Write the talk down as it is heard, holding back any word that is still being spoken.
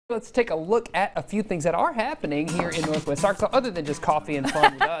Let's take a look at a few things that are happening here in Northwest Arkansas, other than just coffee and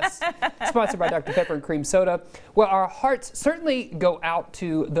fun with us. Sponsored by Dr. Pepper and Cream Soda. Well, our hearts certainly go out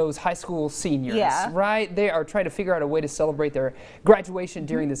to those high school seniors, right? They are trying to figure out a way to celebrate their graduation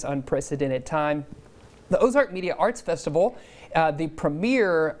during this unprecedented time. The Ozark Media Arts Festival, the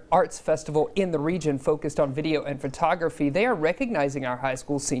premier arts festival in the region focused on video and photography, they are recognizing our high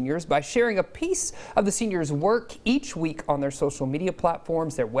school seniors by sharing a piece of the seniors' work each week on their social media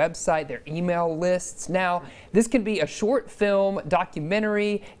platforms, their website, their email lists. Now, this can be a short film,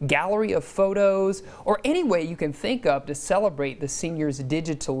 documentary, gallery of photos, or any way you can think of to celebrate the seniors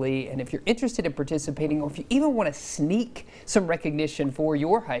digitally. And if you're interested in participating, or if you even want to sneak some recognition for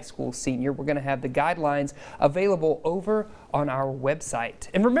your high school senior, we're going to have the guidelines available over on our website.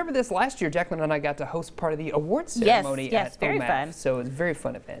 And remember this, last year Jacqueline and I got to host part of the awards ceremony at very OMAF, fun. so it was a very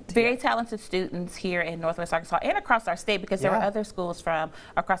fun event. Very talented students here in Northwest Arkansas and across our state, because there were other schools from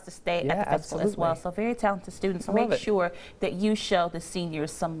across the state at the festival as well. So very talented students. So make sure that you show the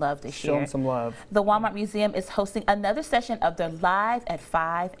seniors some love this year. Show them some love. The Walmart Museum is hosting another session of their Live at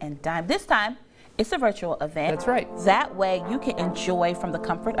 5 and Dime. This time, it's a virtual event. That's right. That way you can enjoy from the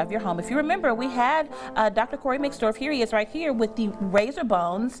comfort of your home. If you remember, we had Dr. Corey Mixdorf, here he is right here with the Razor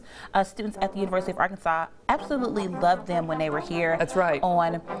Bones students at the University of Arkansas. Absolutely loved them when they were here. That's right.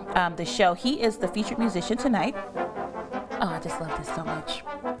 On the show. He is the featured musician tonight. Oh, I just love this so much.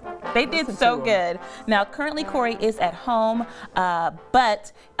 They did so good. Now, currently Corey is at home,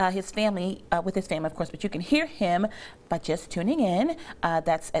 but his family, with his family, of course, but you can hear him by just tuning in.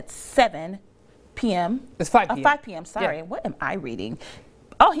 That's at 7 p.m. It's 5 p.m. 5 p.m. Sorry, what am I reading?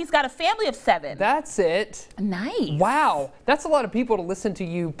 Oh, he's got a family of 7. That's it. Nice. Wow, that's a lot of people to listen to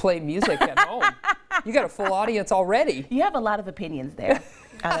you play music at home. You got a full audience already. You have a lot of opinions there.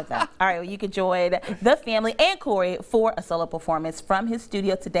 I love that. All right, well, you can join the family and Corey for a solo performance from his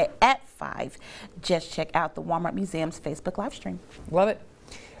studio today at 5. Just check out the Walmart Museum's Facebook live stream. Love it.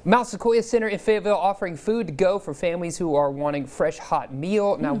 Mount Sequoia Center in Fayetteville offering food to go for families who are wanting fresh hot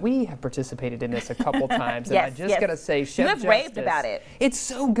meal. Now, we have participated in this a couple times, and I just got to say, Chef you have raved about it. It's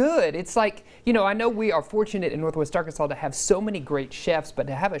so good. It's like, you know, I know we are fortunate in Northwest Arkansas to have so many great chefs, but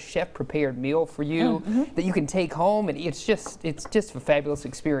to have a chef-prepared meal for you that you can take home, and it's just a fabulous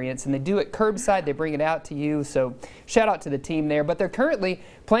experience. And they do it curbside. They bring it out to you. So shout out to the team there. But they're currently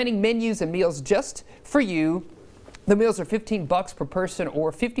planning menus and meals just for you. The meals are $15 per person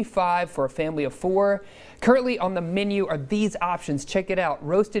or $55 for a family of 4. Currently on the menu are these options. Check it out.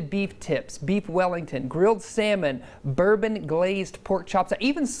 Roasted beef tips, beef Wellington, grilled salmon, bourbon glazed pork chops. I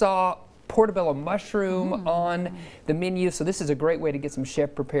even saw portobello mushroom on the menu. So this is a great way to get some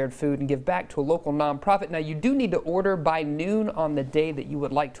chef prepared food and give back to a local nonprofit. Now, you do need to order by noon on the day that you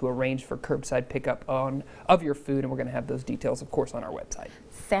would like to arrange for curbside pickup of your food, and we're going to have those details, of course, on our website.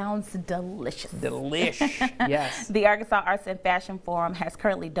 Sounds delicious. Delish, yes. The Arkansas Arts and Fashion Forum has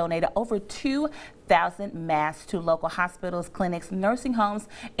currently donated over 2,000 masks to local hospitals, clinics, nursing homes,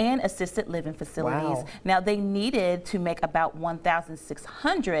 and assisted living facilities. Wow. Now, they needed to make about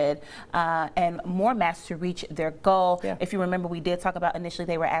 1,600 and more masks to reach their goal. If you remember, we did talk about initially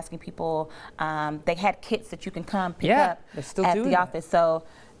they were asking people, they had kits that you can come pick up at the office. So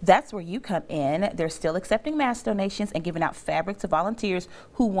that's where you come in. They're still accepting mask donations and giving out fabric to volunteers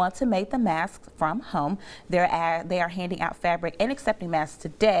who want to make the masks from home. They are handing out fabric and accepting masks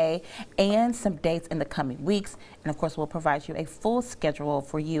today and some dates in the coming weeks. And of course, we'll provide you a full schedule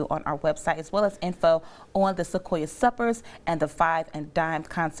for you on our website, as well as info on the Sequoia Suppers and the 5 and Dime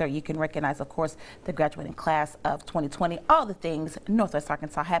concert. You can recognize, of course, the graduating class of 2020. All the things Northwest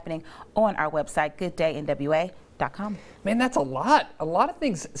Arkansas happening on our website, GoodDayNWA.com. Man, that's a lot of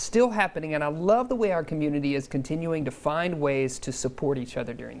things still happening, and I love the way our community is continuing to find ways to support each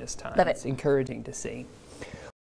other during this time. Love it. It's encouraging to see.